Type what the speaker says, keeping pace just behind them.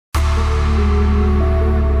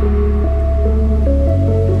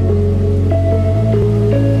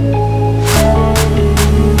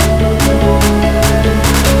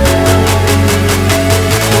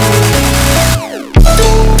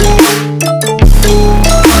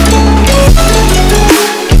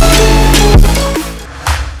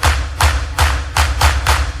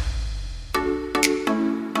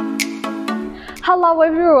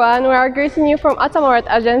everyone, we are greeting you from Atamorat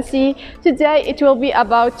Agency. Today it will be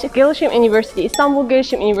about Gelishim University, Istanbul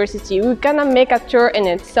Gelishim University. We're gonna make a tour in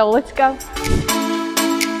it, so let's go.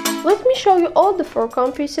 Let me show you all the 4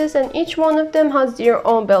 campuses, and each one of them has their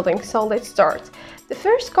own building, so let's start. The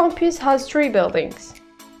first campus has 3 buildings.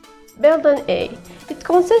 Building A. It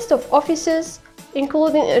consists of offices,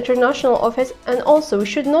 including international office, and also we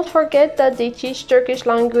should not forget that they teach Turkish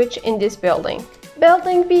language in this building.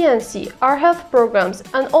 Building B and C are health programs,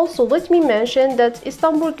 and also let me mention that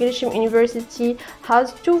Istanbul Gelishim University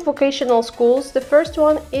has 2 vocational schools. The first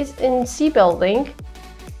one is in C building.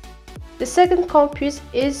 The second campus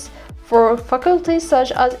is for faculties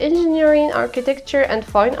such as engineering, architecture and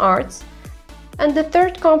fine arts. And the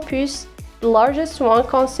third campus, the largest one,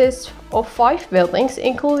 consists of 5 buildings,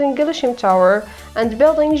 including Gelishim Tower, and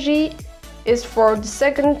building G is for the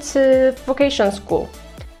second vocational school.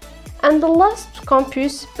 And the last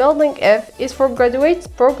campus, building F, is for graduate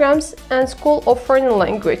programs and School of Foreign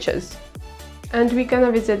Languages. And we're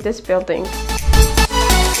gonna visit this building.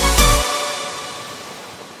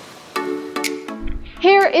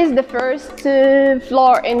 Here is the first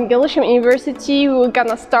floor in Gelishim University. We're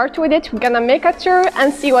gonna start with it, we're gonna make a tour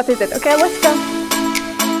and see what is it. Okay, let's go.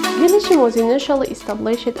 Gelishim was initially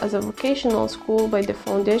established as a vocational school by the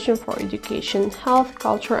Foundation for Education, Health,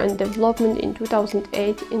 Culture and Development in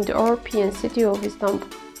 2008 in the European city of Istanbul.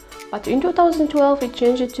 But in 2012 it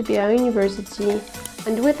changed to be a university,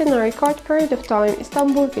 and within a record period of time,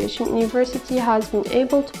 Istanbul Gelishim University has been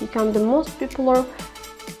able to become the most popular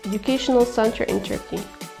educational center in Turkey.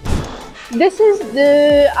 This is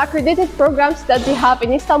the accredited programs that they have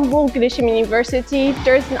in Istanbul Gelishim University.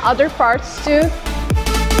 There's in other parts too.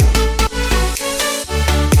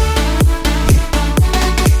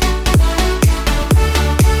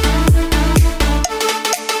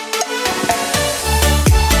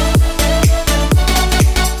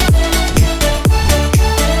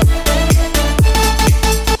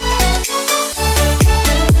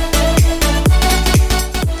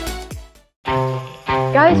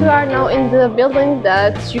 Guys, we are now in the building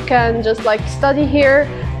that you can just study here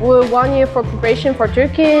with 1 year for preparation for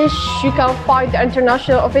Turkish. You can find the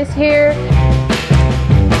international office here.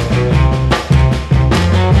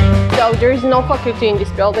 So there is no faculty in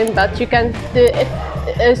this building, but you can, if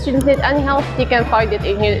a student needs any help, you can find it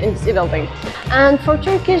in here in this building. And for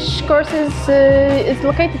Turkish courses, it's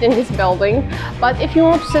located in this building. But if you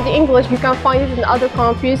want to study English, you can find it in other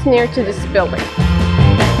campus near to this building.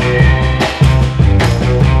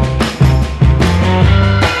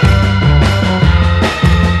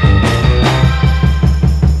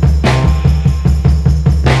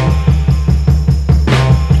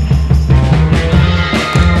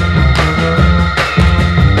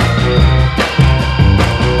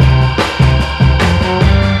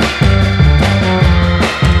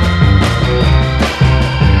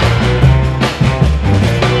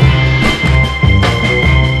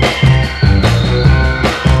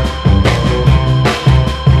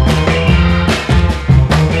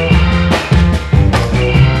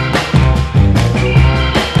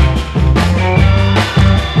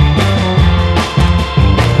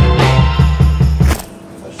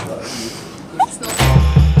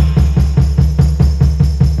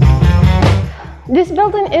 This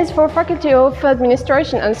building is for Faculty of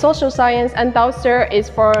Administration and Social Science, and downstairs is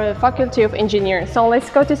for Faculty of Engineering. So let's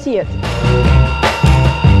go to see it.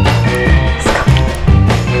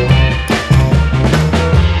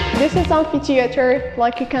 This is amphitheater,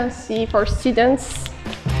 like you can see, for students.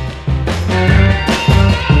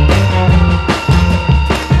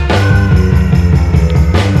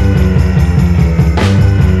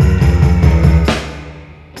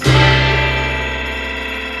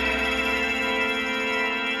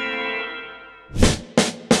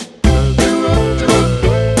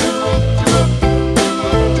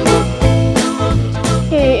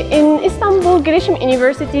 Istanbul Gelishim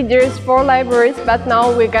University, there's 4 libraries, but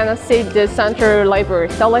now we're gonna see the central library.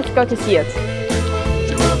 So let's go to see it.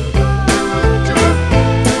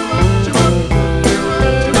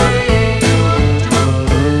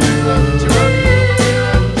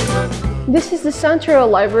 This is the central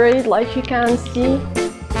library, like you can see.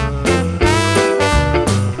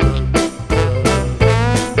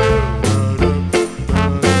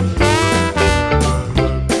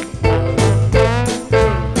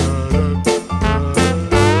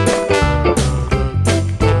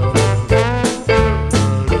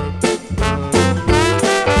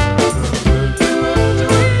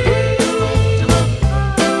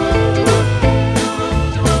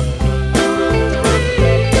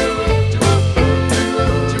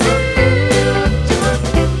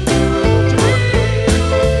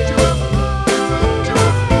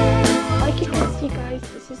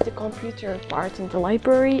 art in the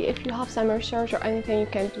library. If you have some research or anything, you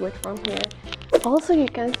can do it from here. Also, you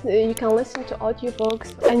can listen to audiobooks,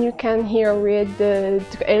 and you can read the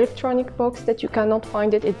electronic books that you cannot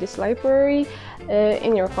find it at this library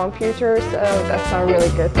in your computer. So that's a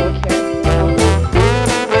really good thing here.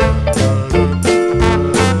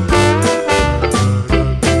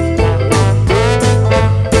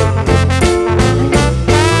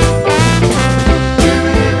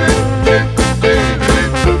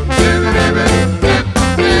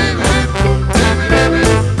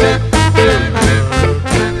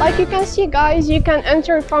 You can see, guys, you can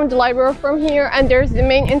enter from the library from here, and there's the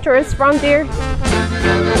main entrance from there.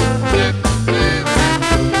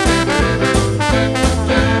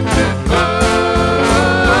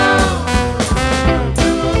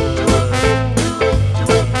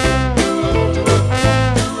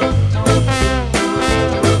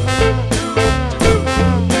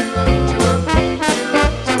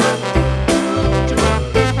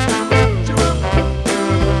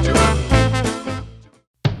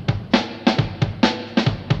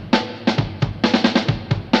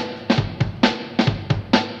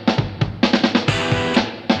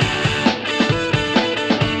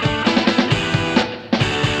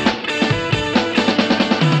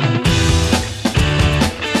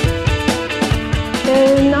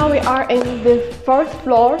 Now we are in the fourth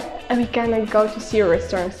floor, and we can go to see a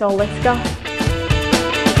restaurant, so let's go.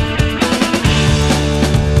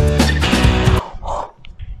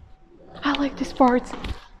 I like this part.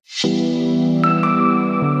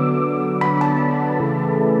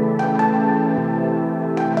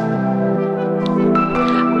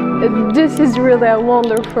 This is really a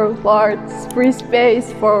wonderful part, free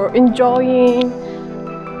space for enjoying,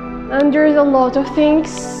 and there's a lot of things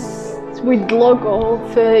with the logo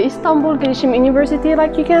of Istanbul Gelishim University,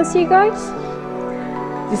 like you can see, guys.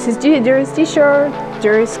 There is t-shirt,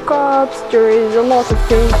 there is cups, there is a lot of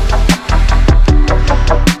things.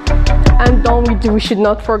 And we should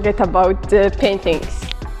not forget about the paintings.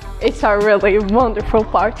 It's a really wonderful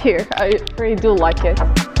part here. I really do like it.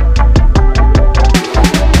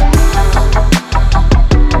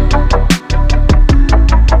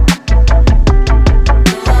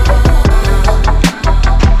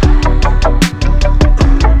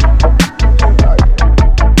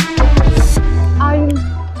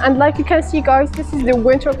 And like you can see, guys, this is the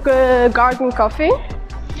winter garden coffee.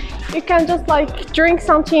 You can just like drink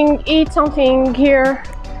something, eat something here,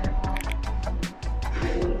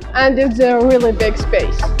 and it's a really big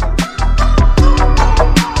space.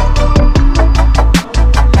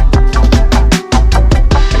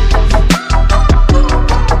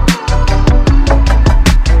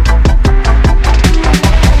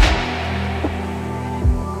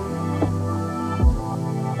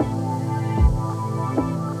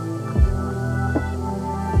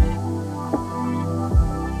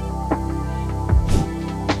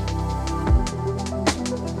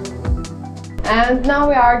 And now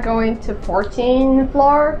we are going to 14th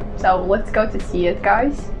floor, so let's go to see it,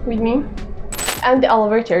 guys, with me. And the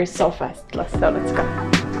elevator is so fast. Let's go.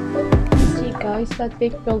 See, guys, that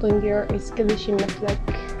big building there is Gelisim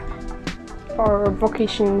for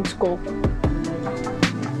vocational school.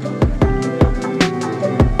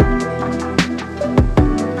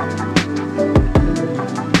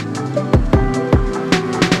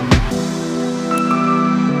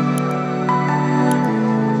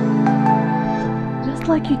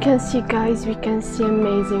 Like you can see, guys, we can see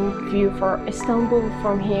amazing view for Istanbul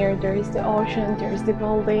from here. There is the ocean, there is the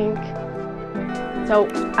building. So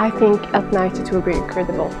I think at night it will be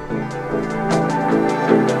incredible.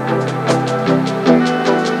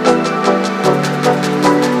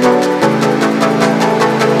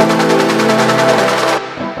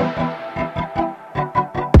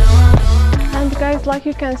 Guys, like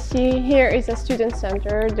you can see, here is a student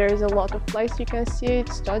center. There is a lot of place you can sit,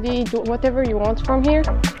 study, do whatever you want from here.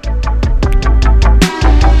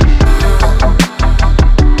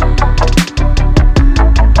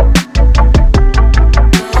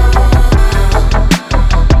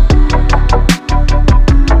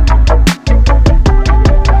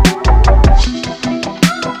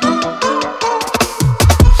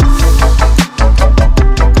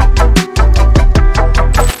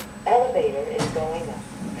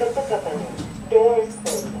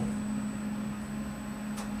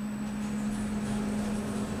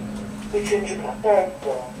 Üçüncü kat, third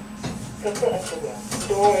floor. Kapı açılıyor.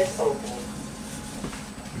 Door is open.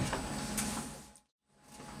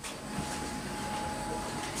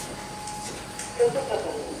 Kapı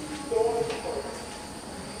kapanıyor. Door is open.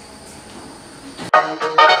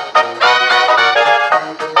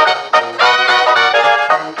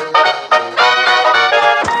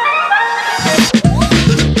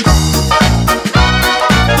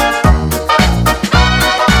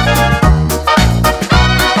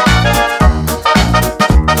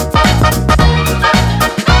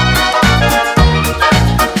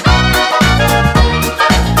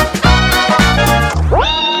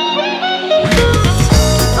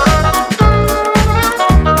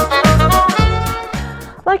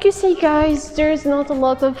 guys, there's not a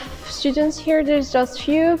lot of students here, there's just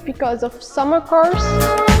few because of summer course.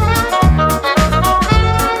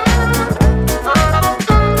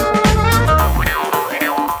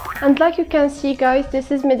 And like you can see guys, this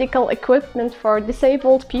is medical equipment for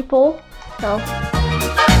disabled people. So.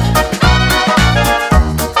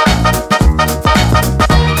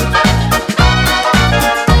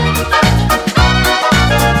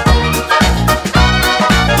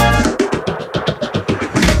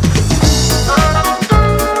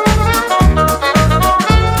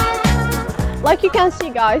 Like you can see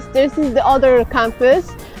guys, this is the other campus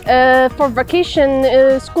for vacation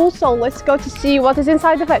school, so let's go to see what is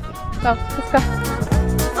inside of it. So let's go.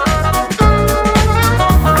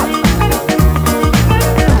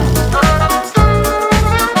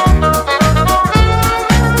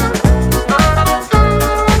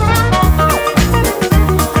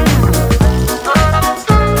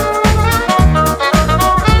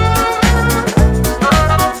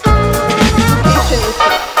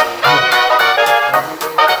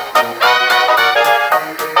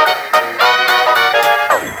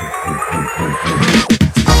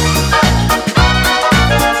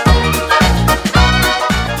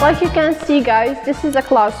 Like you can see guys, this is a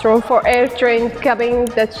classroom for air-trained cabin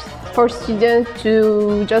that's for students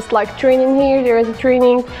to just like train in here. There is a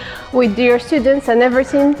training with their students and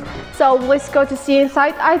everything. So let's go to see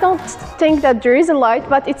inside. I don't think that there is a light,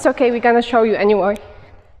 but it's okay, we're gonna show you anyway.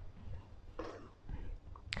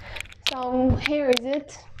 So here is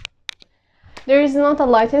it. There is not a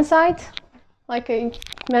light inside, like I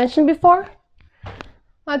mentioned before,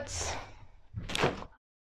 but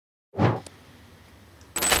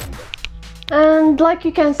and like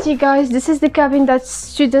you can see guys, this is the cabin that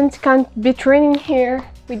students can be training here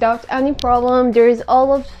without any problem. There is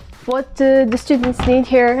all of what the students need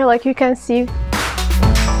here, like you can see.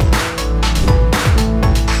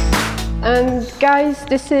 And guys,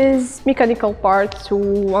 this is mechanical parts who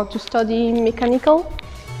want to study mechanical.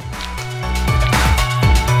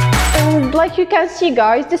 And like you can see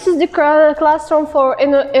guys, this is the classroom for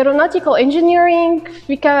aeronautical engineering.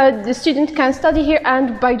 The student can study here.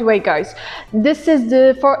 And by the way guys, this is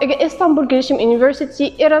for Istanbul Gelishim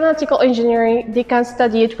University aeronautical engineering. They can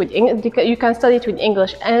study it with you can study it with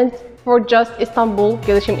English, and for just Istanbul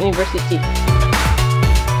Gelishim University.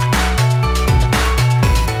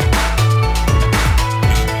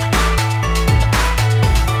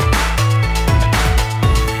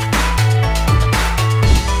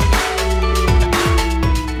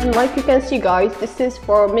 Like you can see guys, this is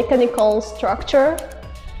for mechanical structure,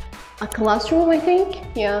 a classroom I think,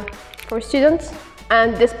 yeah, for students.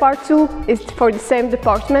 And this part too is for the same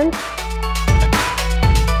department.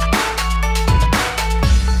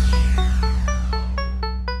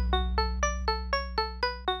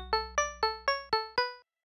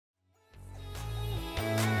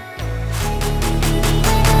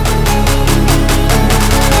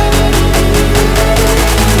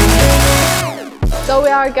 So we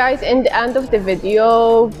are guys in the end of the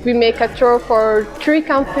video. We make a tour for 3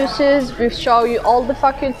 campuses. We show you all the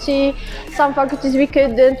faculty. Some faculties we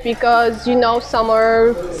couldn't because you know some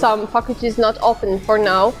faculties not open for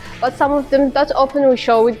now, but some of them that open we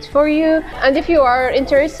show it for you. And if you are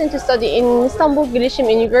interested to study in Istanbul Gelishim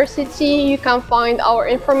University, you can find our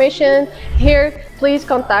information here. Please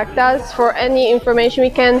contact us for any information. We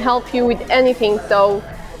can help you with anything. So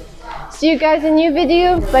see you guys in a new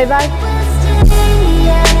video. Bye bye.